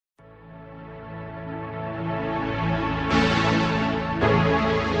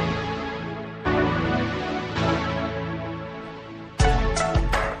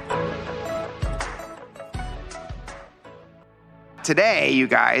today, you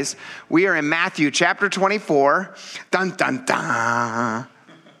guys, we are in Matthew chapter 24. Dun, dun, dun.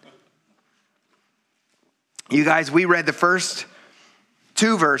 You guys, we read the first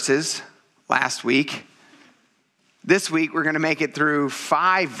 2 verses last week. This week, we're going to make it through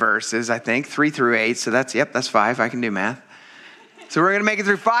 5 verses, I think, 3 through 8. So that's 5. I can do math. So we're going to make it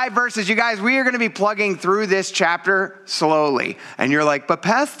through 5 verses. You guys, we are going to be plugging through this chapter slowly. And you're like, but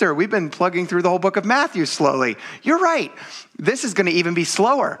Pastor, we've been plugging through the whole book of Matthew slowly. You're right. This is going to even be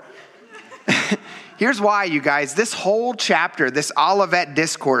slower. Here's why, you guys. This whole chapter, this Olivet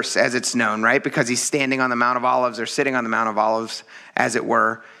discourse, as it's known, right? Because he's standing on the Mount of Olives or sitting on the Mount of Olives, as it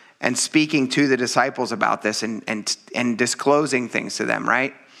were, and speaking to the disciples about this and disclosing things to them,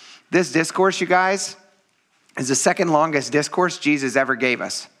 right? This discourse, you guys, is the second longest discourse Jesus ever gave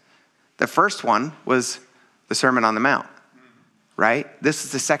us. The first one was the Sermon on the Mount, right? This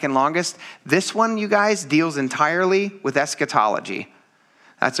is the second longest. This one, you guys, deals entirely with eschatology.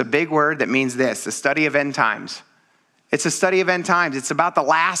 That's a big word that means this, the study of end times. It's a study of end times. It's about the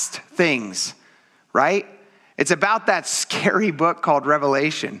last things, right? It's about that scary book called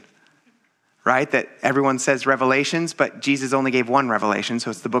Revelation, right? That everyone says Revelations, but Jesus only gave one revelation, so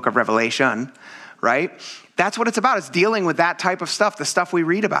it's the book of Revelation, right? That's what it's about. It's dealing with that type of stuff, the stuff we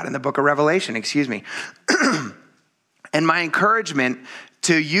read about in the book of Revelation, And my encouragement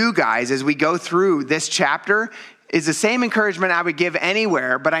to you guys as we go through this chapter is the same encouragement I would give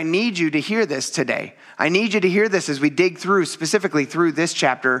anywhere, but I need you to hear this today. I need you to hear this as we dig through, specifically through this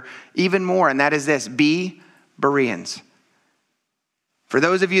chapter, even more, and that is this: be Bereans. For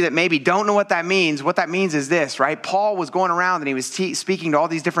those of you that maybe don't know what that means is this, right? Paul was going around and he was speaking to all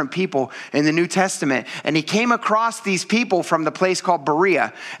these different people in the New Testament, and he came across these people from the place called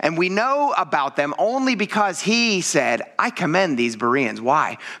Berea. And we know about them only because he said, I commend these Bereans.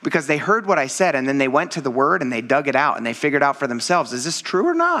 Why? Because they heard what I said, and then they went to the word and they dug it out and they figured out for themselves, is this true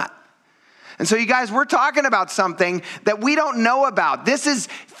or not? And so you guys, we're talking about something that we don't know about. This is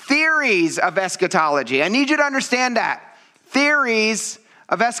theories of eschatology. I need you to understand that. Theories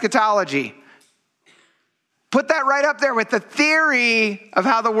of eschatology. Put that right up there with the theory of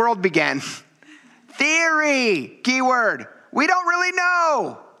how the world began. Theory, keyword. We don't really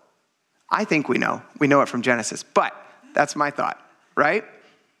know. I think we know. We know it from Genesis, but that's my thought, right?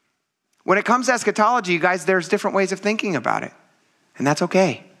 When it comes to eschatology, you guys, there's different ways of thinking about it. And that's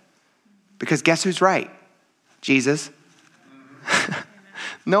okay. Because guess who's right? Jesus.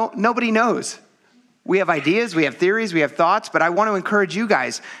 No, nobody knows. We have ideas, we have theories, we have thoughts, but I want to encourage you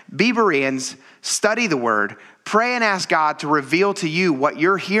guys, be Bereans, study the word, pray and ask God to reveal to you what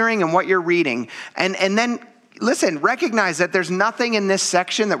you're hearing and what you're reading. And then, listen, recognize that there's nothing in this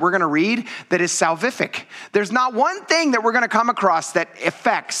section that we're going to read that is salvific. There's not one thing that we're going to come across that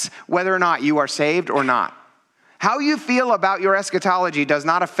affects whether or not you are saved or not. How you feel about your eschatology does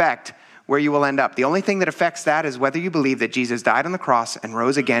not affect where you will end up. The only thing that affects that is whether you believe that Jesus died on the cross and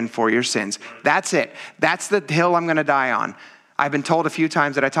rose again for your sins. That's it. That's the hill I'm going to die on. I've been told a few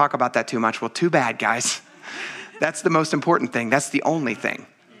times that I talk about that too much. Well, too bad, guys. That's the most important thing. That's the only thing,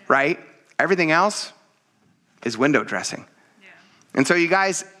 right? Everything else is window dressing. Yeah. And so you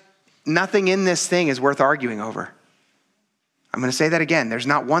guys, nothing in this thing is worth arguing over. I'm going to say that again. There's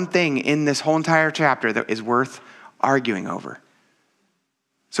not one thing in this whole entire chapter that is worth arguing over.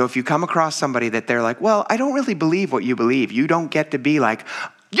 So if you come across somebody that they're like, well, I don't really believe what you believe, you don't get to be like,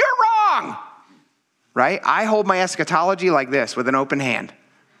 you're wrong, right? I hold my eschatology like this with an open hand.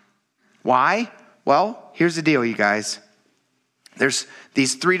 Why? Well, here's the deal, you guys. There's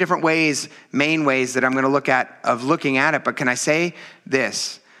these 3 different ways, main ways that I'm going to look at of looking at it. But can I say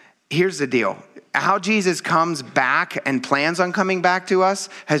this? Here's the deal. How Jesus comes back and plans on coming back to us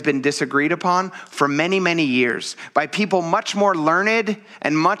has been disagreed upon for many, many years by people much more learned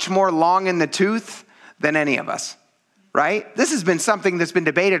and much more long in the tooth than any of us, right? This has been something that's been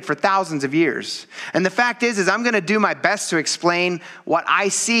debated for thousands of years. And the fact is I'm going to do my best to explain what I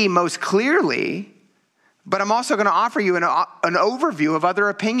see most clearly, but I'm also going to offer you an overview of other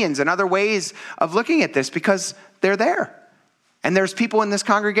opinions and other ways of looking at this because they're there. And there's people in this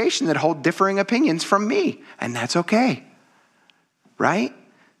congregation that hold differing opinions from me, and that's okay, right?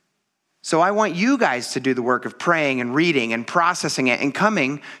 So I want you guys to do the work of praying and reading and processing it and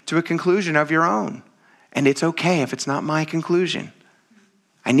coming to a conclusion of your own. And it's okay if it's not my conclusion.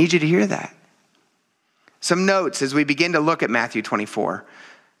 I need you to hear that. Some notes as we begin to look at Matthew 24.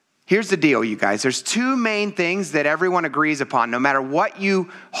 Here's the deal, you guys. There's 2 main things that everyone agrees upon, no matter what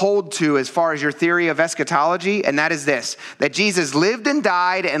you hold to as far as your theory of eschatology, and that is this, that Jesus lived and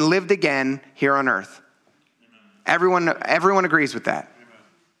died and lived again here on earth. Amen. Everyone agrees with that.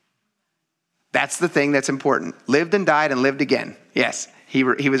 That's the thing that's important. Lived and died and lived again. Yes, he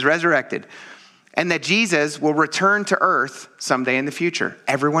was resurrected. And that Jesus will return to earth someday in the future.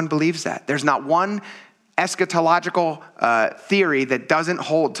 Everyone believes that. There's not one eschatological theory that doesn't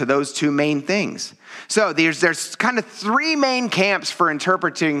hold to those two main things. So there's kind of three main camps for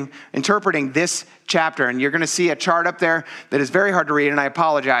interpreting this chapter. And you're going to see a chart up there that is very hard to read, and I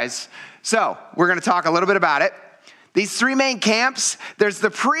apologize. So we're going to talk a little bit about it. These three main camps, there's the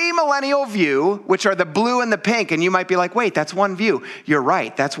premillennial view, which are the blue and the pink. And you might be like, wait, that's one view. You're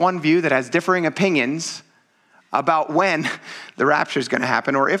right. That's one view that has differing opinions about when the rapture is going to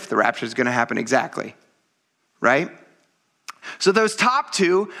happen or if the rapture is going to happen exactly. Right? So those top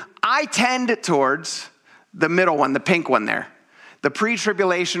two, I tend towards the middle one, the pink one there. The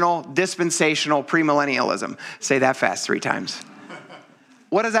pre-tribulational, dispensational, premillennialism. Say that fast 3 times.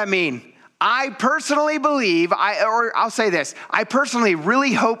 What does that mean? I personally believe, I'll say this, I personally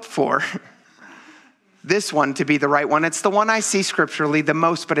really hope for this one to be the right one. It's the one I see scripturally the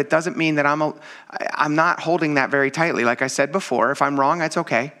most, but it doesn't mean that I'm not holding that very tightly. Like I said before, if I'm wrong, that's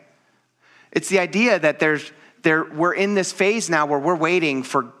okay. It's the idea that we're in this phase now where we're waiting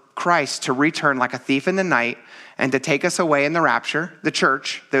for Christ to return like a thief in the night and to take us away in the rapture, the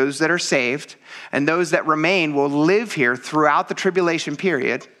church, those that are saved, and those that remain will live here throughout the tribulation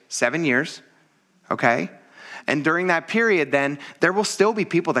period, 7 years, okay? And during that period, then, there will still be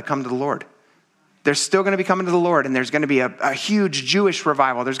people that come to the Lord. They're still going to be coming to the Lord, and there's going to be a huge Jewish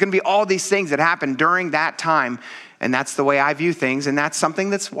revival. There's going to be all these things that happen during that time, and that's the way I view things, and that's something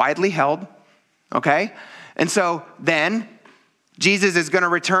that's widely held, okay? And so then Jesus is going to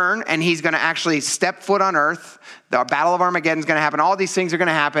return, and he's going to actually step foot on earth. The Battle of Armageddon is going to happen. All these things are going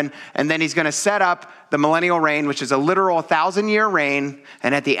to happen, and then he's going to set up the millennial reign, which is a literal 1,000-year reign,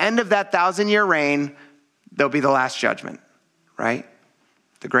 and at the end of that 1,000-year reign, there'll be the last judgment, right?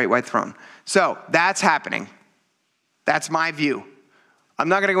 The great white throne. So that's happening. That's my view. I'm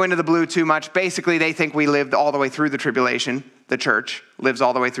not going to go into the blue too much. Basically, they think we lived all the way through the tribulation. The church lives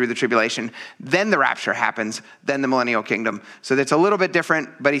all the way through the tribulation. Then the rapture happens. Then the millennial kingdom. So that's a little bit different,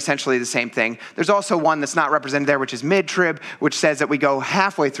 but essentially the same thing. There's also one that's not represented there, which is mid-trib, which says that we go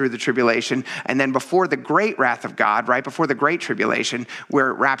halfway through the tribulation. And then before the great wrath of God, right before the great tribulation,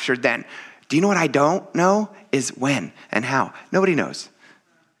 we're raptured then. Do you know what I don't know? Is when and how. Nobody knows.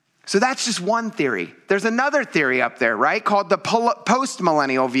 So that's just one theory. There's another theory up there, right, called the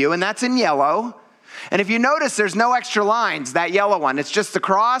post-millennial view, and that's in yellow. And if you notice, there's no extra lines, that yellow one. It's just the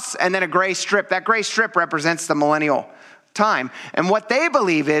cross and then a gray strip. That gray strip represents the millennial time. And what they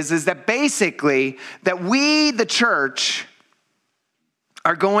believe is that basically that we, the church,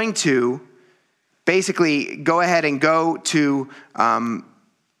 are going to basically go ahead and go to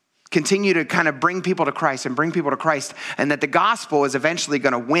continue to kind of bring people to Christ and bring people to Christ, and that the gospel is eventually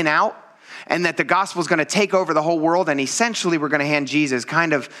going to win out, and that the gospel is going to take over the whole world, and essentially we're going to hand Jesus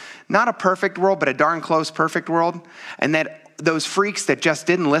kind of not a perfect world, but a darn close perfect world, and that those freaks that just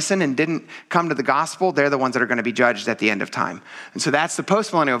didn't listen and didn't come to the gospel, they're the ones that are going to be judged at the end of time. And so that's the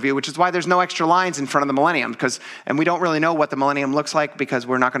post-millennial view, which is why there's no extra lines in front of the millennium, and we don't really know what the millennium looks like because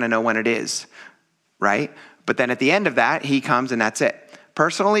we're not going to know when it is, right? But then at the end of that, he comes and that's it.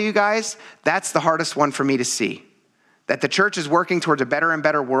 Personally, you guys, that's the hardest one for me to see. That the church is working towards a better and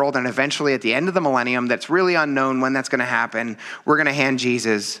better world, and eventually at the end of the millennium, that's really unknown when that's going to happen, we're going to hand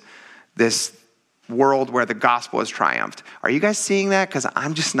Jesus this world where the gospel has triumphed. Are you guys seeing that? Because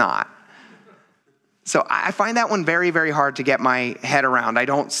I'm just not. So I find that one very, very hard to get my head around. I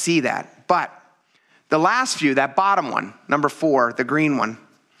don't see that. But the last view, that bottom one, number 4, the green one,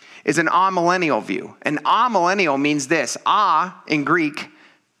 is an amillennial view. An amillennial means this. In Greek,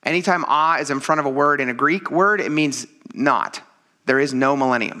 anytime is in front of a word in a Greek word, it means not. There is no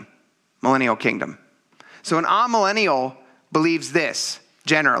millennial kingdom. So an amillennial believes this,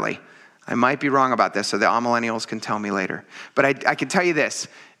 generally. I might be wrong about this, so the amillennials can tell me later. But I can tell you this.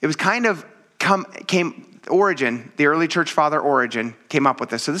 It was kind of Origen, the early church father Origen, came up with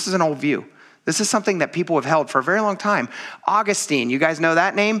this. So this is an old view. This is something that people have held for a very long time. Augustine, you guys know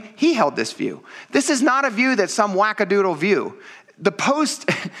that name? He held this view. This is not a view that's some wackadoodle view. The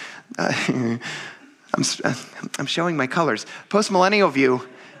I'm showing my colors. Post-millennial view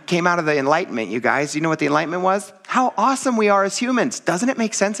came out of the Enlightenment, you guys. You know what the Enlightenment was? How awesome we are as humans. Doesn't it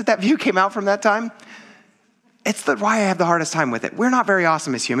make sense that view came out from that time? It's why I have the hardest time with it. We're not very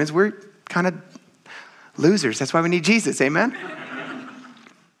awesome as humans. We're kind of losers. That's why we need Jesus, amen?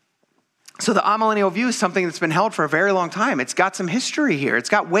 So the amillennial view is something that's been held for a very long time. It's got some history here. It's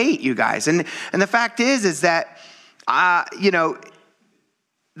got weight, you guys. And the fact is that,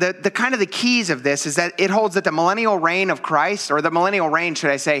 the kind of the keys of this is that it holds that the millennial reign of Christ, or the millennial reign,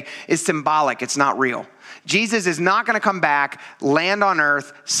 should I say, is symbolic. It's not real. Jesus is not going to come back, land on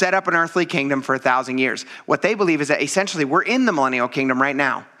earth, set up an earthly kingdom for 1,000 years. What they believe is that essentially we're in the millennial kingdom right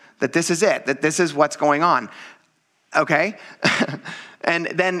now, that this is it, that this is what's going on. Okay? And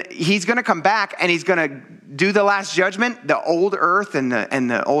then he's going to come back and he's going to do the last judgment. The old earth and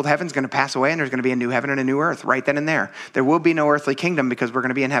the old heaven's going to pass away, and there's going to be a new heaven and a new earth right then and there. There will be no earthly kingdom because we're going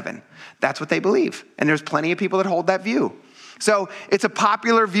to be in heaven. That's what they believe. And there's plenty of people that hold that view. So it's a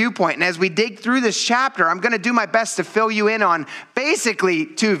popular viewpoint. And as we dig through this chapter, I'm going to do my best to fill you in on basically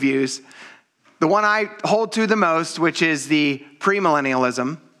two views. The one I hold to the most, which is the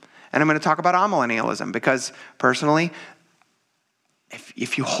premillennialism. And I'm going to talk about amillennialism because personally,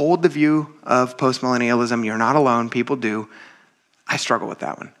 if you hold the view of postmillennialism, you're not alone. People do. I struggle with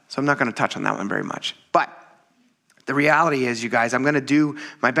that one. So I'm not going to touch on that one very much. But the reality is, you guys, I'm going to do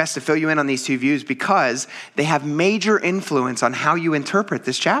my best to fill you in on these two views because they have major influence on how you interpret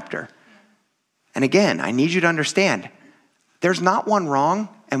this chapter. And again, I need you to understand, there's not one wrong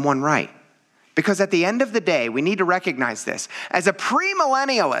and one right. Because at the end of the day, we need to recognize this. As a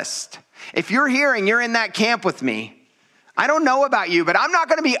premillennialist, if you're here and you're in that camp with me, I don't know about you, but I'm not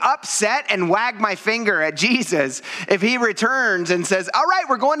going to be upset and wag my finger at Jesus if he returns and says, all right,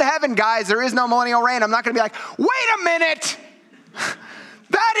 we're going to heaven, guys. There is no millennial reign. I'm not going to be like, wait a minute.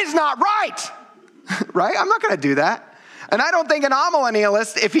 That is not right. Right? I'm not going to do that. And I don't think an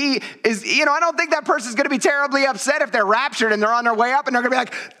amillennialist, if he is, I don't think that person's going to be terribly upset if they're raptured and they're on their way up and they're going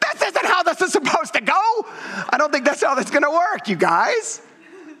to be like, this isn't how this is supposed to go. I don't think that's how that's going to work, you guys.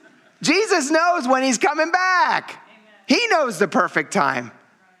 Jesus knows when he's coming back. He knows the perfect time,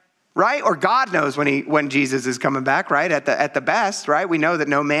 right? Or God knows when Jesus is coming back, right? At the best, right? We know that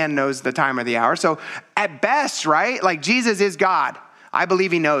no man knows the time or the hour. So at best, right? Like Jesus is God. I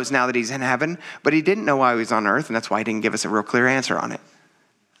believe he knows now that he's in heaven, but he didn't know why he was on earth, and that's why he didn't give us a real clear answer on it.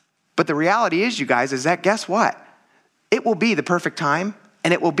 But the reality is, you guys, is that guess what? It will be the perfect time,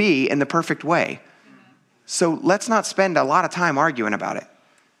 and it will be in the perfect way. So let's not spend a lot of time arguing about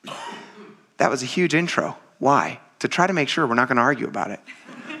it. That was a huge intro. Why? To try to make sure we're not going to argue about it.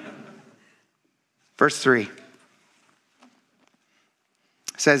 Verse 3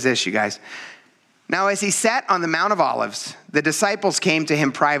 says this, you guys. Now, as he sat on the Mount of Olives, the disciples came to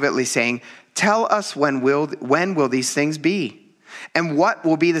him privately saying, tell us when will these things be? And what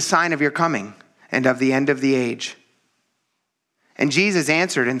will be the sign of your coming and of the end of the age? And Jesus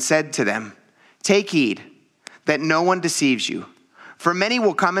answered and said to them, take heed that no one deceives you. For many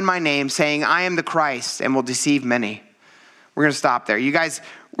will come in my name saying, I am the Christ, and will deceive many. We're going to stop there. You guys,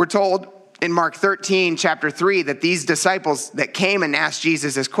 we're told in Mark 13, chapter 3, that these disciples that came and asked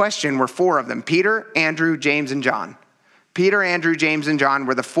Jesus this question were four of them: Peter, Andrew, James, and John. Peter, Andrew, James, and John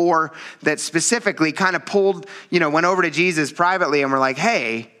were the four that specifically kind of pulled, went over to Jesus privately and were like,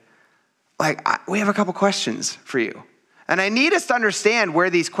 hey, we have a couple questions for you. And I need us to understand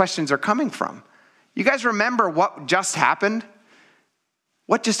where these questions are coming from. You guys remember what just happened?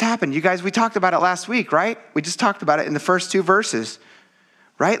 What just happened? You guys, we talked about it last week, right? We just talked about it in the first two verses,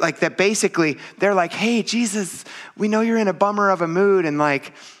 right? Like that basically, they're like, hey, Jesus, we know you're in a bummer of a mood and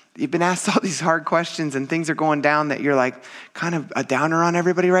you've been asked all these hard questions and things are going down that you're like kind of a downer on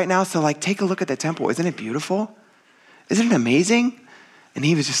everybody right now. So take a look at the temple. Isn't it beautiful? Isn't it amazing? And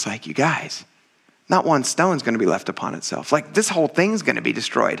he was just like, you guys, not one stone's going to be left upon itself. This whole thing's going to be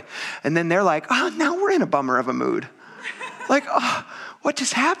destroyed. And then they're like, oh, now we're in a bummer of a mood. What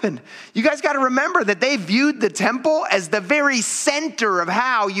just happened? You guys got to remember that they viewed the temple as the very center of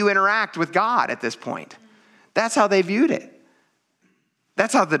how you interact with God at this point. That's how they viewed it.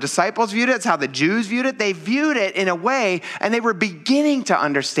 That's how the disciples viewed it. That's how the Jews viewed it. They viewed it in a way, and they were beginning to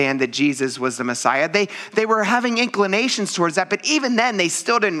understand that Jesus was the Messiah. They were having inclinations towards that, but even then, they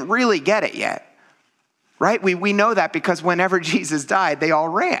still didn't really get it yet. Right? We know that because whenever Jesus died, they all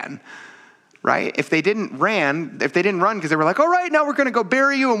ran. Right? If they didn't run because they were like, all right, now we're going to go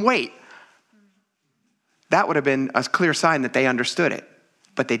bury you and wait. That would have been a clear sign that they understood it.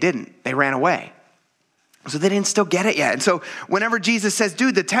 But they didn't. They ran away. So they didn't still get it yet. And so whenever Jesus says,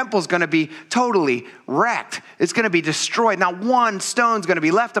 dude, the temple's going to be totally wrecked. It's going to be destroyed. Not one stone's going to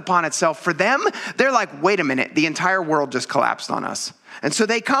be left upon itself. For them, they're like, wait a minute. The entire world just collapsed on us. And so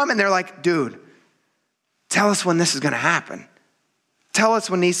they come and they're like, dude, tell us when this is going to happen. Tell us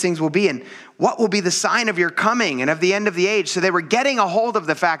when these things will be, and what will be the sign of your coming and of the end of the age. So they were getting a hold of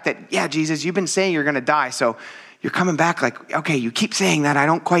the fact that, yeah, Jesus, you've been saying you're going to die. So you're coming back okay, you keep saying that. I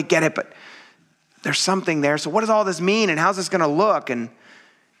don't quite get it, but there's something there. So what does all this mean, and how's this going to look? And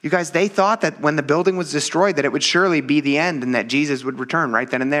You guys, they thought that when the building was destroyed, that it would surely be the end and that Jesus would return right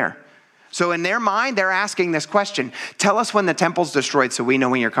then and there. So in their mind, they're asking this question, tell us when the temple's destroyed so we know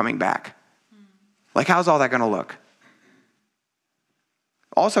when you're coming back. Like, how's all that going to look?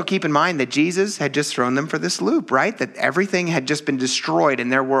 Also, keep in mind that Jesus had just thrown them for this loop, right? That everything had just been destroyed in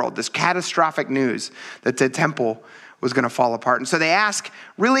their world. This catastrophic news that the temple was going to fall apart. And so they ask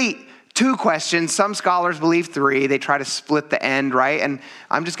really two questions. Some scholars believe three. They try to split the end, right? And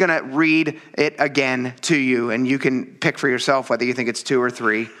I'm just going to read it again to you, and you can pick for yourself whether you think it's two or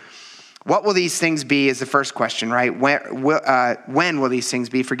three. What will these things be is the first question, right? When will these things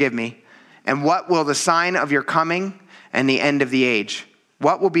be? Forgive me. And what will the sign of your coming and the end of the age?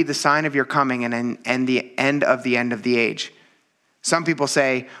 What will be the sign of your coming and the end of the age? Some people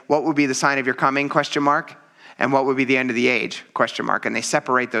say, what will be the sign of your coming, question mark, and what will be the end of the age, question mark, and they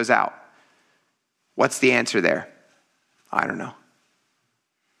separate those out. What's the answer there? I don't know.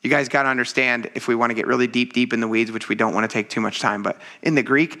 You guys got to understand, if we want to get really deep in the weeds, which we don't want to take too much time, but in the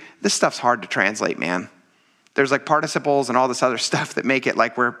Greek, this stuff's hard to translate, man. There's like participles and all this other stuff that make it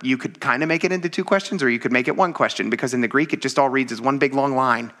like where you could kind of make it into two questions or you could make it one question, because in the Greek, it just all reads as one big long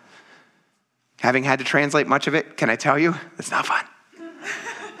line. Having had to translate much of it, can I tell you, it's not fun.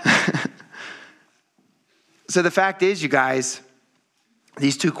 So the fact is, you guys,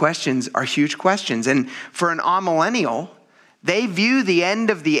 these two questions are huge questions. And for an amillennial, they view the end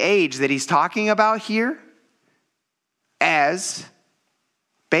of the age that he's talking about here as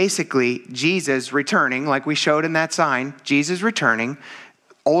basically Jesus returning, like we showed in that sign, Jesus returning,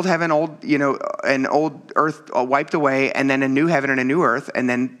 old heaven, an old earth wiped away, and then a new heaven and a new earth, and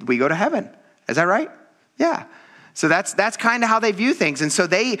then we go to heaven. Is that right? Yeah. So that's kind of how they view things. And so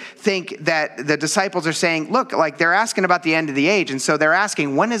they think that the disciples are saying, look, like they're asking about the end of the age. And so they're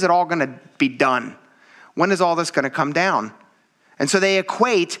asking, when is it all going to be done? When is all this going to come down? And so they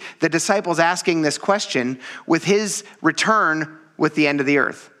equate the disciples asking this question with his return with the end of the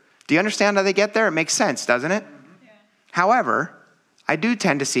earth. Do you understand how they get there? It makes sense, doesn't it? Yeah. However, I do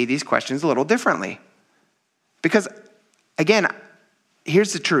tend to see these questions a little differently. Because, again,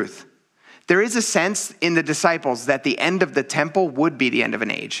 here's the truth. There is a sense in the disciples that the end of the temple would be the end of an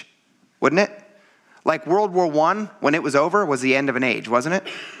age, wouldn't it? Like World War I, when it was over, was the end of an age, wasn't it?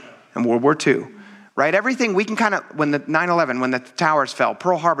 And World War II, right? Everything we can kind of, when the 9/11, when the towers fell,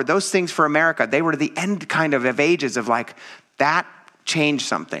 Pearl Harbor, those things for America, they were the end kind of ages of like, that changed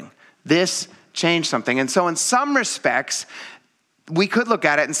something. This changed something. And so in some respects, we could look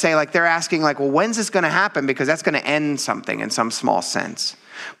at it and say, like, they're asking, like, well, when's this going to happen? Because that's going to end something in some small sense.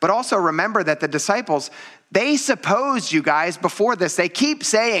 But also remember that the disciples, they supposed, you guys, before this, they keep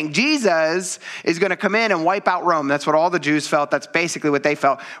saying Jesus is going to come in and wipe out Rome. That's what all the Jews felt. That's basically what they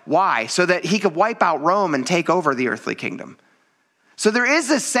felt. Why? So that he could wipe out Rome and take over the earthly kingdom. So there is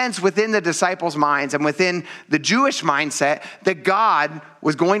a sense within the disciples' minds and within the Jewish mindset that God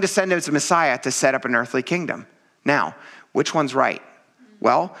was going to send his Messiah to set up an earthly kingdom. Now, which one's right?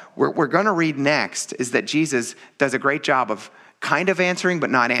 Well, we're going to read next is that Jesus does a great job of kind of answering, but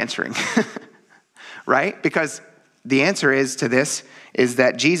not answering, right? Because the answer is to this is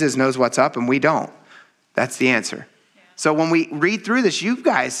that Jesus knows what's up and we don't. That's the answer. Yeah. So when we read through this, you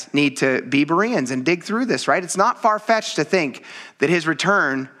guys need to be Bereans and dig through this, right? It's not far-fetched to think that his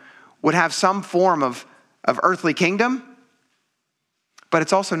return would have some form of earthly kingdom, but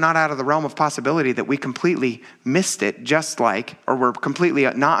it's also not out of the realm of possibility that we completely missed it, or we're completely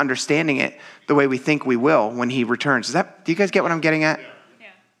not understanding it the way we think we will when he returns. Do you guys get what I'm getting at? Yeah.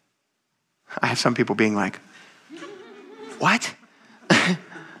 I have some people being like, what?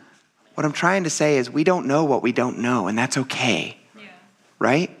 What I'm trying to say is we don't know what we don't know, and that's okay. Yeah.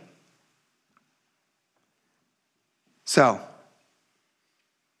 Right? So,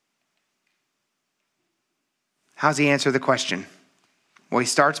 how's he answer the question? Well, he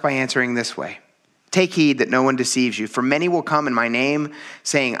starts by answering this way. Take heed that no one deceives you, for many will come in my name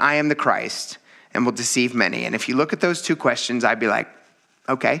saying, I am the Christ, and will deceive many. And if you look at those two questions, I'd be like,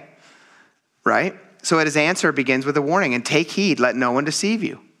 okay, right? So his answer begins with a warning, and take heed, let no one deceive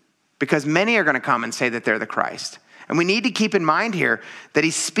you, because many are going to come and say that they're the Christ. And we need to keep in mind here that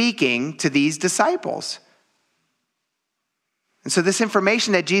he's speaking to these disciples. And so this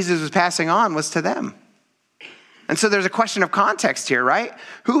information that Jesus was passing on was to them. And so there's a question of context here, right?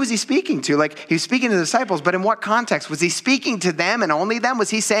 Who was he speaking to? Like, he was speaking to the disciples, but in what context? Was he speaking to them and only them? Was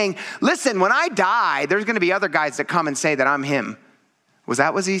he saying, listen, when I die, there's going to be other guys that come and say that I'm him? Was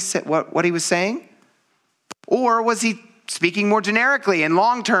that what he was saying? Or was he speaking more generically and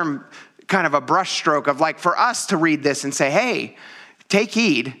long-term, kind of a brushstroke of like for us to read this and say, hey, take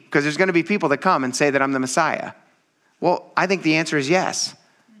heed, because there's going to be people that come and say that I'm the Messiah? Well, I think the answer is yes.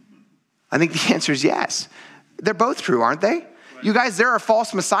 I think the answer is yes. They're both true, aren't they? Right. You guys, there are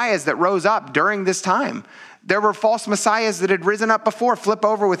false messiahs that rose up during this time. There were false messiahs that had risen up before. Flip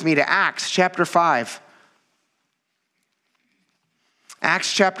over with me to Acts chapter 5.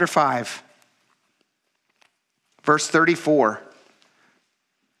 Acts chapter 5, verse 34.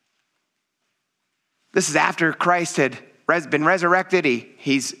 This is after Christ had been resurrected.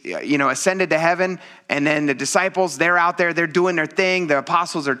 He's ascended to heaven. And then the disciples, they're out there, they're doing their thing. The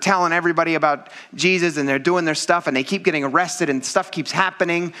apostles are telling everybody about Jesus and they're doing their stuff and they keep getting arrested and stuff keeps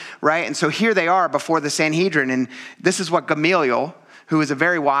happening, right? And so here they are before the Sanhedrin. And this is what Gamaliel, who is a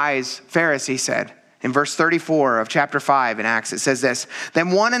very wise Pharisee, said. In verse 34 of chapter 5 in Acts, it says this: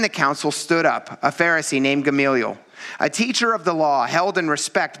 Then one in the council stood up, a Pharisee named Gamaliel, a teacher of the law, held in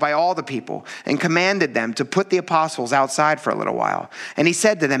respect by all the people, and commanded them to put the apostles outside for a little while. And he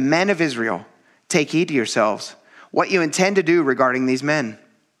said to them, Men of Israel, take heed to yourselves, what you intend to do regarding these men.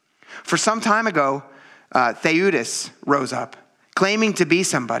 For some time ago, Theudas rose up, claiming to be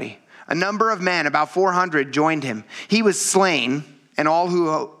somebody. A number of men, about 400, joined him. He was slain, and all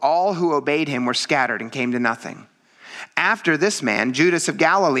who obeyed him were scattered and came to nothing. After this man, Judas of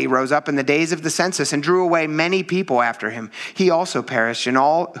Galilee rose up in the days of the census and drew away many people after him. He also perished, and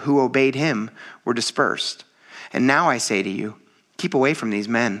all who obeyed him were dispersed. And now I say to you, keep away from these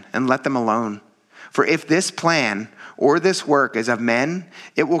men and let them alone. For if this plan or this work is of men,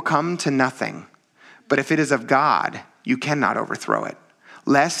 it will come to nothing. But if it is of God, you cannot overthrow it,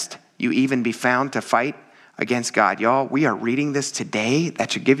 lest you even be found to fight against God. Y'all, we are reading this today.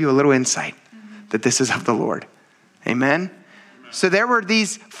 That should give you a little insight that this is of the Lord. Amen? So there were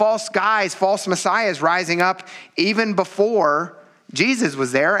these false guys, false messiahs rising up even before Jesus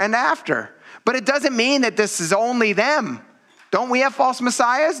was there and after. But it doesn't mean that this is only them. Don't we have false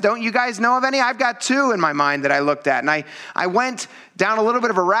messiahs? Don't you guys know of any? I've got two in my mind that I looked at. And I went down a little bit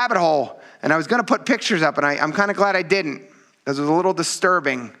of a rabbit hole. And I was going to put pictures up. And I'm kind of glad I didn't, because it was a little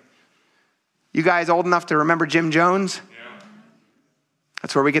disturbing. You guys old enough to remember Jim Jones? Yeah.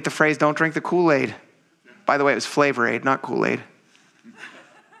 That's where we get the phrase, don't drink the Kool-Aid. By the way, it was Flavor Aid, not Kool-Aid.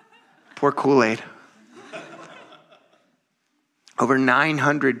 Poor Kool-Aid. Over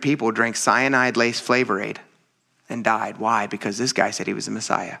 900 people drank cyanide-laced Flavor Aid and died. Why? Because this guy said he was the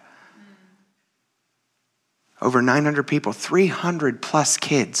Messiah. Over 900 people, 300 plus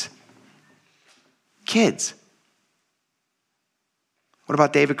kids. Kids. What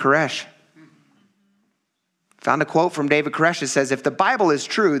about David Koresh? Found a quote from David Koresh that says, if the Bible is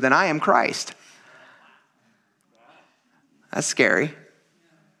true, then I am Christ. That's scary.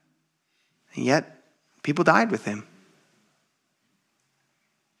 And yet, people died with him.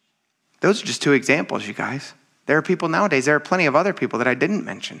 Those are just two examples, you guys. There are people nowadays, there are plenty of other people that I didn't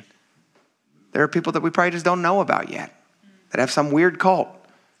mention. There are people that we probably just don't know about yet, that have some weird cult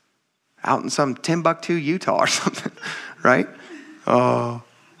out in some Timbuktu, Utah or something, right? Oh.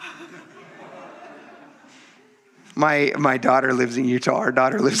 My daughter lives in Utah. Our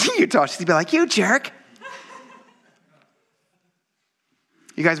daughter lives in Utah. She'd be like, you jerk.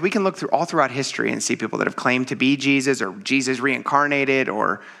 You guys, we can look all throughout history and see people that have claimed to be Jesus or Jesus reincarnated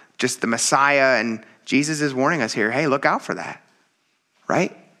or just the Messiah. And Jesus is warning us here, hey, look out for that,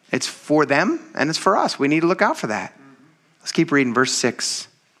 right? It's for them and it's for us. We need to look out for that. Let's keep reading verse 6.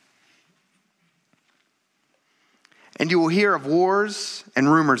 And you will hear of wars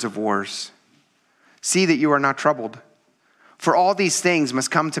and rumors of wars. See that you are not troubled. For all these things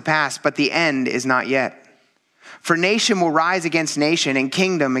must come to pass, but the end is not yet. For nation will rise against nation and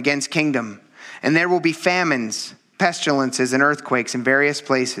kingdom against kingdom. And there will be famines, pestilences, and earthquakes in various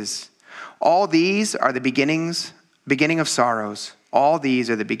places. All these are the beginning of sorrows. All these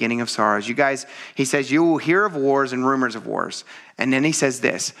are the beginning of sorrows. You guys, he says, you will hear of wars and rumors of wars. And then he says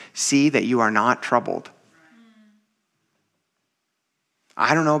this, see that you are not troubled.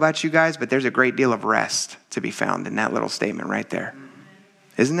 I don't know about you guys, but there's a great deal of rest to be found in that little statement right there.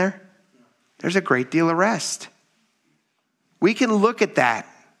 Isn't there? There's a great deal of rest. We can look at that.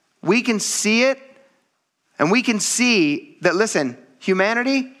 We can see it. And we can see that, listen,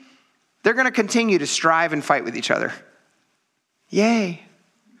 humanity, they're going to continue to strive and fight with each other. Yay.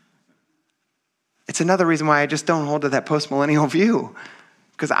 It's another reason why I just don't hold to that post-millennial view.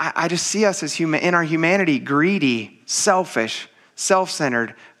 Because I just see us as in our humanity, greedy, selfish,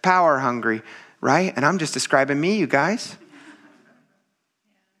 self-centered, power-hungry, right? And I'm just describing me, you guys.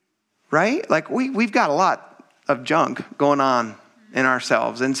 Right? Like we've got a lot of junk going on in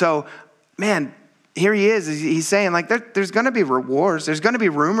ourselves. And so, man, here he is. He's saying like there's going to be wars. There's going to be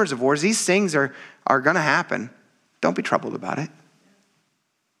rumors of wars. These things are going to happen. Don't be troubled about it.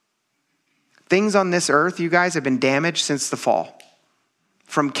 Things on this earth, you guys, have been damaged since the fall.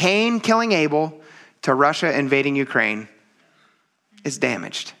 from Cain killing Abel to Russia invading Ukraine, is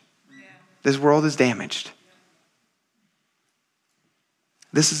damaged. This world is damaged.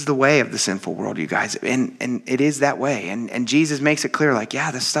 This is the way of the sinful world, you guys. And it is that way. And Jesus makes it clear, like,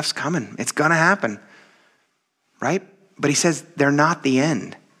 yeah, this stuff's coming. It's going to happen. Right? But he says they're not the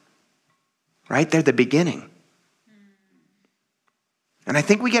end. Right? They're the beginning. And I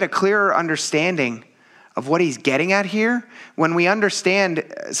think we get a clearer understanding of what he's getting at here when we understand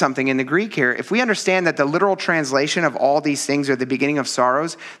something in the Greek here. If we understand that the literal translation of all these things are the beginning of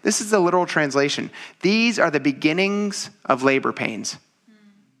sorrows, this is the literal translation. These are the beginnings of labor pains.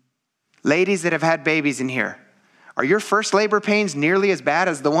 Ladies that have had babies in here, are your first labor pains nearly as bad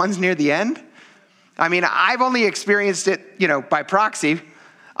as the ones near the end? I mean, I've only experienced it, by proxy.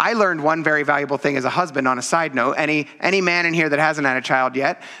 I learned one very valuable thing as a husband on a side note. Any man in here that hasn't had a child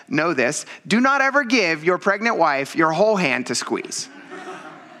yet, know this. Do not ever give your pregnant wife your whole hand to squeeze.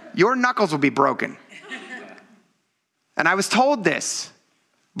 Your knuckles will be broken. And I was told this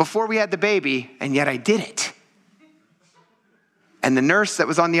before we had the baby, and yet I did it. And the nurse that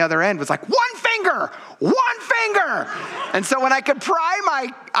was on the other end was like, one finger. And so when I could pry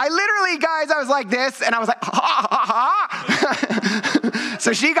I literally, guys, I was like this, and I was like, ha, ha, ha.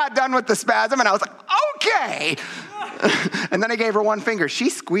 So she got done with the spasm, and I was like, okay. And then I gave her one finger. She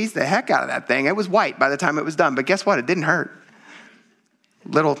squeezed the heck out of that thing. It was white by the time it was done, but guess what? It didn't hurt.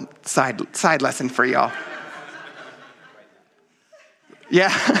 Little side lesson for y'all.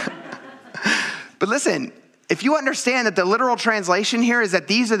 Yeah. But listen, if you understand that the literal translation here is that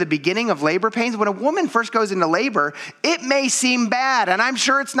these are the beginning of labor pains, when a woman first goes into labor, it may seem bad, and I'm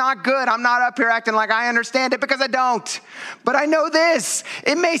sure it's not good. I'm not up here acting like I understand it because I don't. But I know this.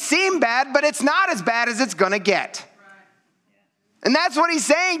 It may seem bad, but it's not as bad as it's going to get. And that's what he's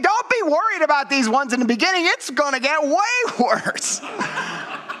saying. Don't be worried about these ones in the beginning. It's going to get way worse.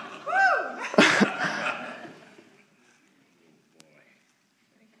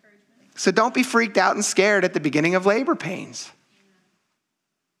 So don't be freaked out and scared at the beginning of labor pains.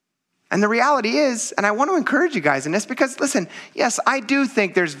 And the reality is, and I want to encourage you guys in this because, listen, yes, I do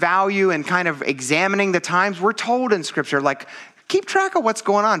think there's value in kind of examining the times. We're told in Scripture, like, keep track of what's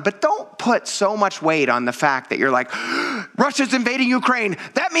going on, but don't put so much weight on the fact that you're like, Russia's invading Ukraine.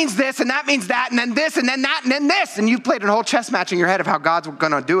 That means this, and that means that, and then this, and then that, and then this. And you've played a whole chess match in your head of how God's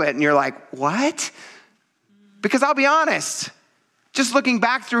going to do it. And you're like, what? Because I'll be honest, just looking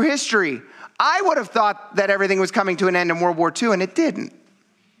back through history, I would have thought that everything was coming to an end in World War II, and it didn't.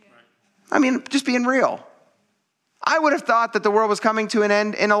 I mean, just being real. I would have thought that the world was coming to an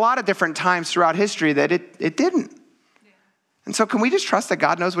end in a lot of different times throughout history that it didn't. And so can we just trust that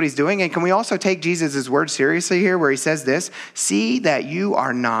God knows what he's doing? And can we also take Jesus' word seriously here where he says this, see that you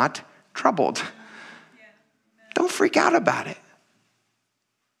are not troubled. Don't freak out about it.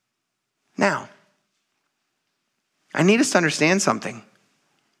 Now, I need us to understand something.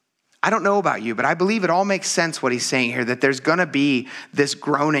 I don't know about you, but I believe it all makes sense what he's saying here, that there's going to be this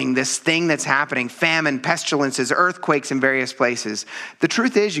groaning, this thing that's happening, famine, pestilences, earthquakes in various places. The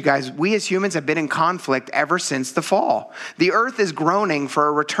truth is, you guys, we as humans have been in conflict ever since the fall. The earth is groaning for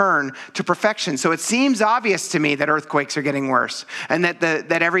a return to perfection. So it seems obvious to me that earthquakes are getting worse and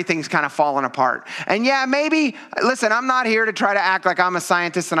that everything's kind of falling apart. And yeah, maybe, listen, I'm not here to try to act like I'm a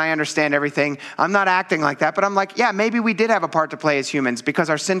scientist and I understand everything. I'm not acting like that, but I'm like, yeah, maybe we did have a part to play as humans because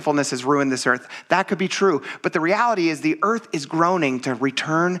our sinfulness has ruined this earth. That could be true. But the reality is the earth is groaning to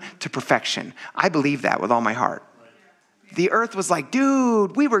return to perfection. I believe that with all my heart. The earth was like,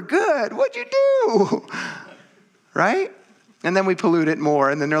 dude, we were good. What'd you do? Right? And then we pollute it more.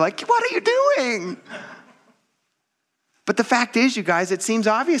 And then they're like, what are you doing? But the fact is, you guys, it seems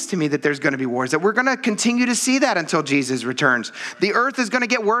obvious to me that there's going to be wars, that we're going to continue to see that until Jesus returns. The earth is going to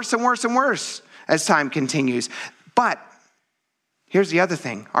get worse and worse and worse as time continues. But here's the other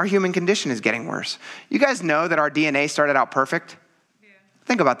thing. Our human condition is getting worse. You guys know that our DNA started out perfect? Yeah.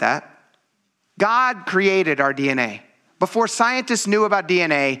 Think about that. God created our DNA. Before scientists knew about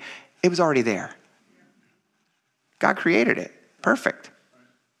DNA, it was already there. God created it. Perfect.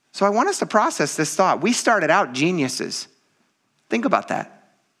 So I want us to process this thought. We started out geniuses. Think about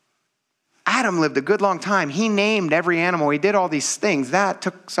that. Adam lived a good long time. He named every animal. He did all these things. That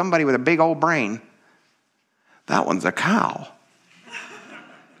took somebody with a big old brain. That one's a cow.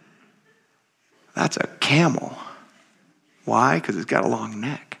 That's a camel. Why? Because it's got a long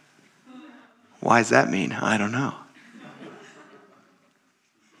neck. Why does that mean? I don't know.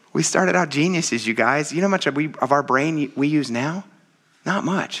 We started out geniuses, you guys. You know how much of our brain we use now? Not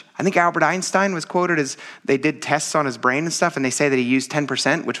much. I think Albert Einstein was quoted as they did tests on his brain and stuff, and they say that he used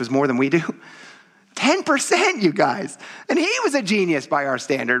 10%, which was more than we do. 10%, you guys. And he was a genius by our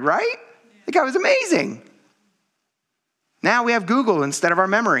standard, right? The guy was amazing. Now we have Google instead of our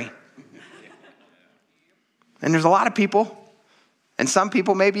memory. And there's a lot of people, and some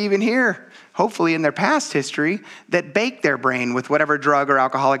people maybe even here, hopefully in their past history, that bake their brain with whatever drug or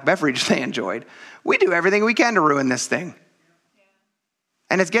alcoholic beverage they enjoyed. We do everything we can to ruin this thing.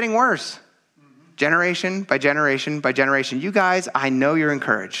 And it's getting worse. Generation by generation by generation. You guys, I know you're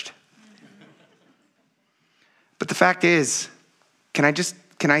encouraged. But the fact is, can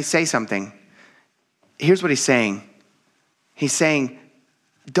I say something? Here's what he's saying. He's saying,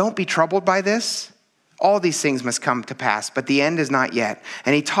 don't be troubled by this. All these things must come to pass, but the end is not yet.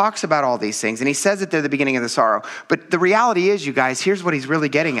 And he talks about all these things, and he says that they're the beginning of the sorrow. But the reality is, you guys, here's what he's really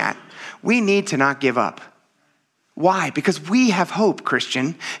getting at. We need to not give up. Why? Because we have hope,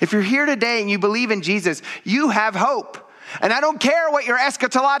 Christian. If you're here today and you believe in Jesus, you have hope. And I don't care what your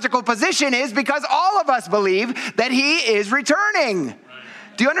eschatological position is, because all of us believe that he is returning. Right.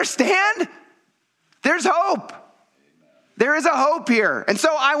 Do you understand? There's hope. There is a hope here. And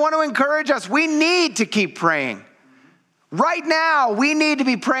so I want to encourage us. We need to keep praying. Right now, we need to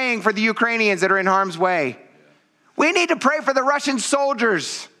be praying for the Ukrainians that are in harm's way. We need to pray for the Russian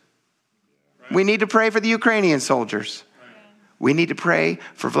soldiers. We need to pray for the Ukrainian soldiers. We need to pray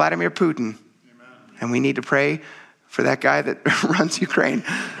for Vladimir Putin. And we need to pray for that guy that runs Ukraine.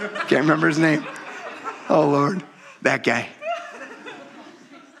 Can't remember his name. Oh, Lord. That guy.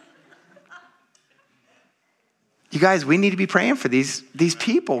 You guys, we need to be praying for these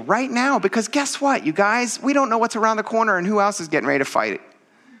people right now, because guess what, you guys? We don't know what's around the corner and who else is getting ready to fight it.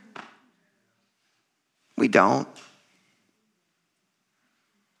 We don't.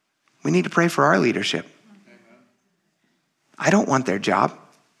 We need to pray for our leadership. I don't want their job.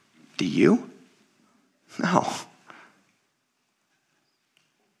 Do you? No.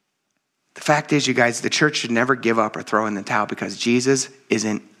 The fact is, you guys, the church should never give up or throw in the towel, because Jesus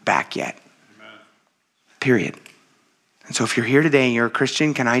isn't back yet. Amen. Period. And so if you're here today and you're a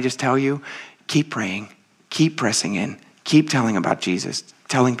Christian, can I just tell you, keep praying, keep pressing in, keep telling about Jesus,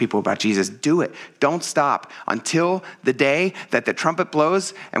 telling people about Jesus. Do it. Don't stop until the day that the trumpet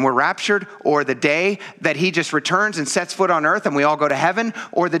blows and we're raptured, or the day that he just returns and sets foot on earth and we all go to heaven,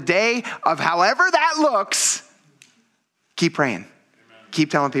 or the day of however that looks. Keep praying. Amen.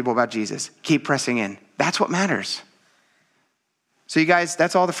 Keep telling people about Jesus. Keep pressing in. That's what matters. So you guys,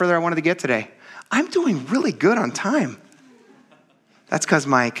 that's all the further I wanted to get today. I'm doing really good on time. That's because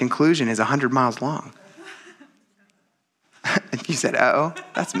my conclusion is 100 miles long. You said, uh-oh,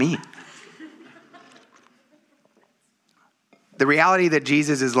 that's me. The reality that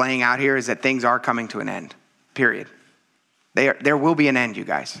Jesus is laying out here is that things are coming to an end, period. There will be an end, you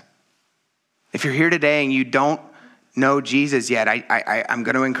guys. If you're here today and you don't know Jesus yet, I'm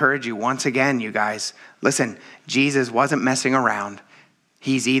going to encourage you once again, you guys. Listen, Jesus wasn't messing around.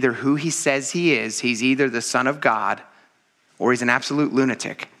 He's either who he says he is. He's either the Son of God, or he's an absolute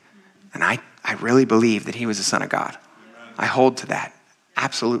lunatic. And I really believe that he was the Son of God. I hold to that.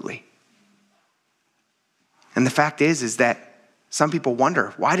 Absolutely. And the fact is that some people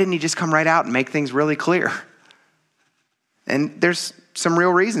wonder, why didn't he just come right out and make things really clear? And there's some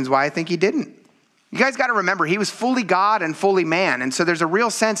real reasons why I think he didn't. You guys got to remember, he was fully God and fully man. And so there's a real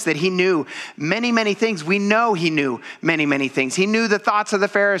sense that he knew many, many things. We know he knew many, many things. He knew the thoughts of the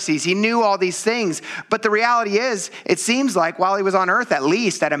Pharisees. He knew all these things. But the reality is, it seems like while he was on earth, at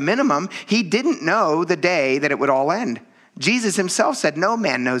least at a minimum, he didn't know the day that it would all end. Jesus himself said, no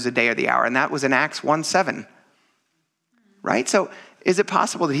man knows the day or the hour. And that was in Acts 1:7. Right? So is it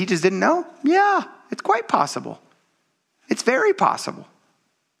possible that he just didn't know? Yeah, it's quite possible. It's very possible.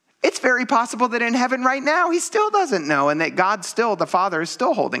 It's very possible that in heaven right now, he still doesn't know, and that God still, the Father, is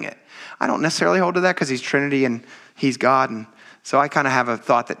still holding it. I don't necessarily hold to that because he's Trinity and he's God. And so I kind of have a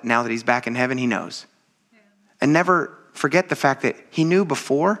thought that now that he's back in heaven, he knows. Yeah. And never forget the fact that he knew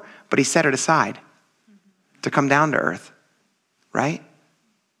before, but he set it aside to come down to earth, right?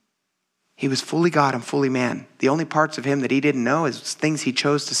 He was fully God and fully man. The only parts of him that he didn't know is things he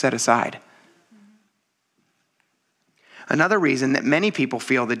chose to set aside. Another reason that many people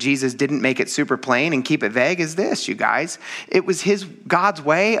feel that Jesus didn't make it super plain and keep it vague is this, you guys. It was God's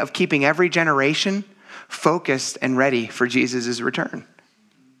way of keeping every generation focused and ready for Jesus' return.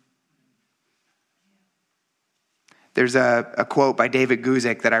 There's a quote by David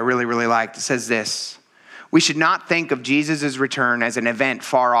Guzik that I really, really liked. It says this: we should not think of Jesus' return as an event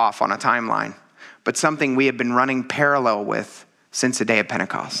far off on a timeline, but something we have been running parallel with since the day of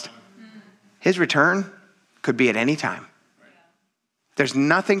Pentecost. His return could be at any time. There's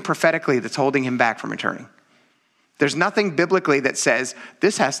nothing prophetically that's holding him back from returning. There's nothing biblically that says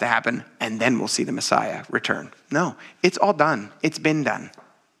this has to happen and then we'll see the Messiah return. No, it's all done. It's been done.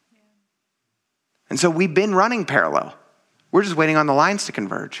 And so we've been running parallel. We're just waiting on the lines to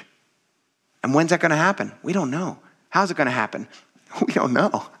converge. And when's that going to happen? We don't know. How's it going to happen? We don't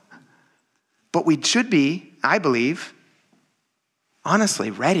know. But we should be, I believe,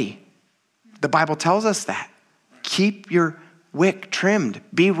 honestly, ready. The Bible tells us that. Keep your wick trimmed.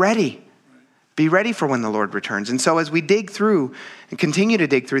 Be ready. Be ready for when the Lord returns. And so as we dig through and continue to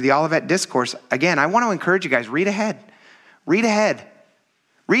dig through the Olivet Discourse, again, I want to encourage you guys, read ahead. Read ahead.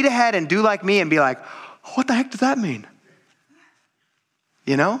 Read ahead and do like me and be like, what the heck does that mean?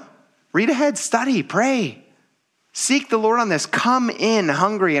 You know? Read ahead, study, pray. Seek the Lord on this. Come in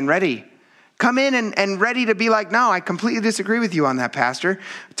hungry and ready. Come in and ready to be like, no, I completely disagree with you on that, Pastor.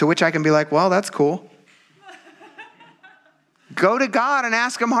 To which I can be like, well, that's cool. Go to God and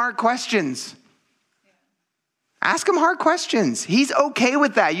ask him hard questions. Ask him hard questions. He's okay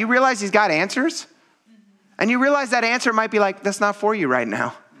with that. You realize he's got answers? And you realize that answer might be like, that's not for you right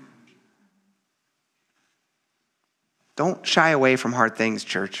now. Don't shy away from hard things,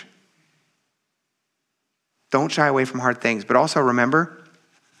 church. Don't shy away from hard things. But also remember,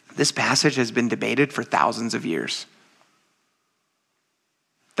 this passage has been debated for thousands of years.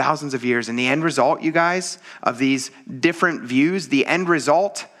 Thousands of years. And the end result, you guys, of these different views, the end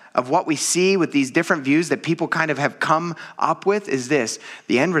result of what we see with these different views that people kind of have come up with is this.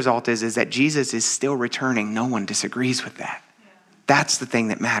 The end result is that Jesus is still returning. No one disagrees with that. Yeah. That's the thing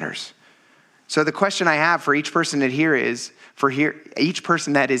that matters. So the question I have for each person that each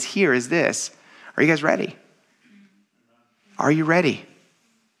person that is here is this. Are you guys ready? Are you ready?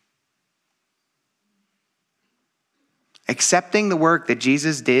 Accepting the work that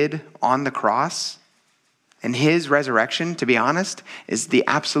Jesus did on the cross and his resurrection, to be honest, is the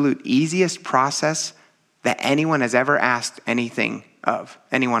absolute easiest process that anyone has ever asked anyone of.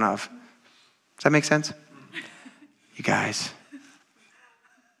 Does that make sense? You guys.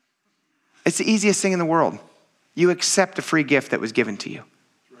 It's the easiest thing in the world. You accept a free gift that was given to you.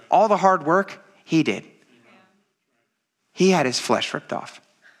 All the hard work, he did. He had his flesh ripped off.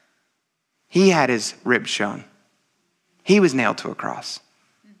 He had his ribs shown. He was nailed to a cross.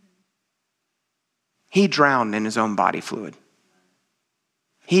 He drowned in his own body fluid.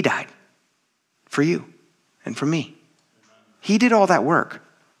 He died for you and for me. He did all that work.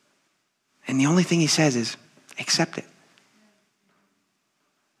 And the only thing he says is, accept it.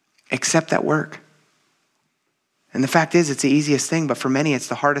 Accept that work. And the fact is, it's the easiest thing, but for many, it's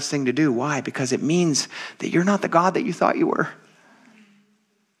the hardest thing to do. Why? Because it means that you're not the God that you thought you were.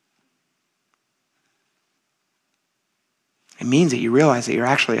 It means that you realize that you're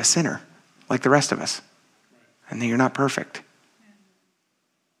actually a sinner, like the rest of us, and that you're not perfect.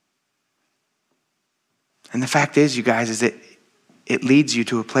 And the fact is, you guys, is that it leads you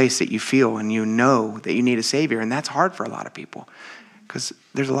to a place that you feel and you know that you need a Savior, and that's hard for a lot of people because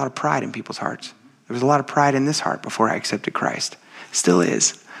there's a lot of pride in people's hearts. There was a lot of pride in this heart before I accepted Christ. Still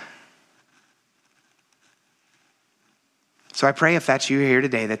is. So I pray if that's you here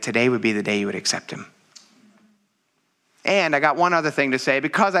today, that today would be the day you would accept him. And I got one other thing to say.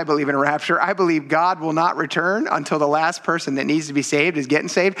 Because I believe in a rapture, I believe God will not return until the last person that needs to be saved is getting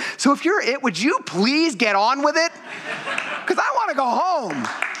saved. So if you're it, would you please get on with it? Because I want to go home.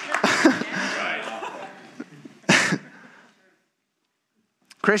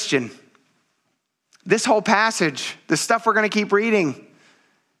 Christian, this whole passage, the stuff we're going to keep reading,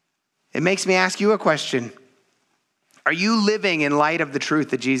 it makes me ask you a question. Are you living in light of the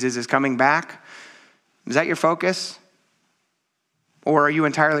truth that Jesus is coming back? Is that your focus? Or are you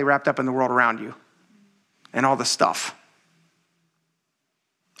entirely wrapped up in the world around you and all the stuff?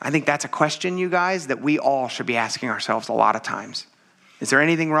 I think that's a question, you guys, that we all should be asking ourselves a lot of times. Is there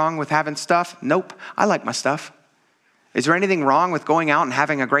anything wrong with having stuff? Nope. I like my stuff. Is there anything wrong with going out and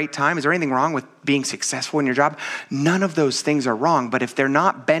having a great time? Is there anything wrong with being successful in your job? None of those things are wrong, but if they're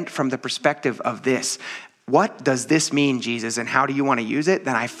not bent from the perspective of this, what does this mean, Jesus, and how do you want to use it?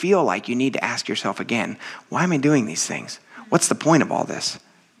 Then I feel like you need to ask yourself again, why am I doing these things? What's the point of all this?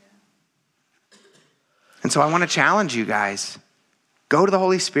 And so I want to challenge you guys. Go to the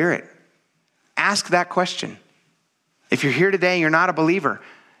Holy Spirit. Ask that question. If you're here today and you're not a believer,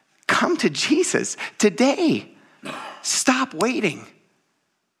 come to Jesus today. Stop waiting.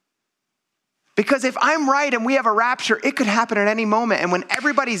 Because if I'm right and we have a rapture, it could happen at any moment. And when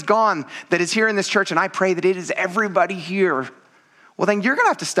everybody's gone that is here in this church, and I pray that it is everybody here, well, then you're going to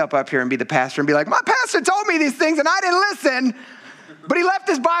have to step up here and be the pastor and be like, my pastor told me these things and I didn't listen, but he left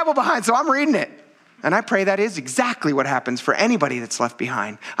his Bible behind, so I'm reading it. And I pray that is exactly what happens for anybody that's left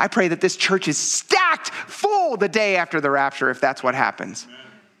behind. I pray that this church is stacked packed full the day after the rapture if that's what happens. Amen.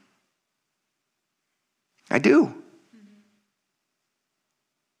 I do.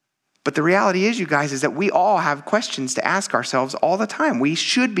 But the reality is, you guys, is that we all have questions to ask ourselves all the time. We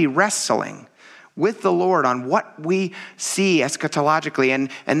should be wrestling with the Lord on what we see eschatologically.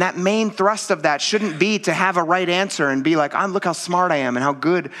 And that main thrust of that shouldn't be to have a right answer and be like, look how smart I am and how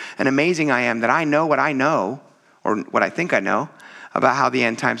good and amazing I am that I know what I know, or what I think I know about how the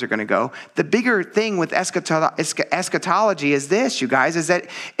end times are going to go. The bigger thing with eschatology is this, you guys, is that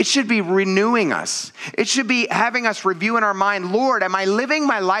it should be renewing us. It should be having us review in our mind, Lord, am I living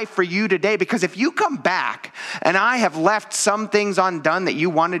my life for you today? Because if you come back and I have left some things undone that you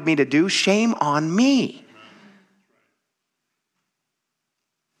wanted me to do, shame on me.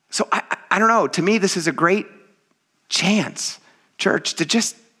 So I don't know. To me, this is a great chance, church, to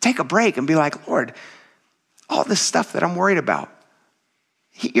just take a break and be like, Lord, all this stuff that I'm worried about,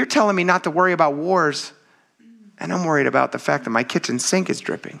 you're telling me not to worry about wars, and I'm worried about the fact that my kitchen sink is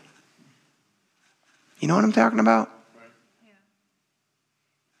dripping. You know what I'm talking about? Yeah.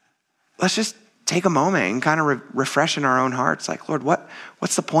 Let's just take a moment and kind of refresh in our own hearts. Like, Lord,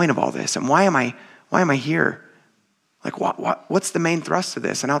 what's the point of all this? And why am I here? Like, what's the main thrust of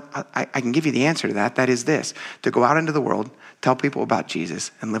this? And I can give you the answer to that. That is this: to go out into the world, tell people about Jesus,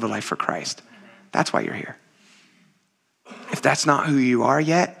 and live a life for Christ. That's why you're here. If that's not who you are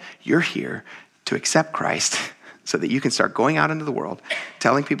yet, you're here to accept Christ so that you can start going out into the world,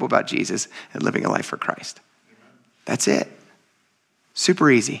 telling people about Jesus and living a life for Christ. That's it. Super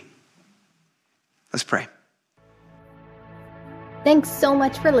easy. Let's pray. Thanks so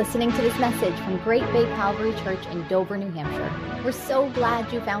much for listening to this message from Great Bay Calvary Church in Dover, New Hampshire. We're so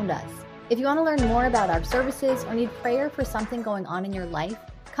glad you found us. If you want to learn more about our services or need prayer for something going on in your life,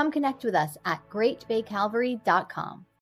 come connect with us at greatbaycalvary.com.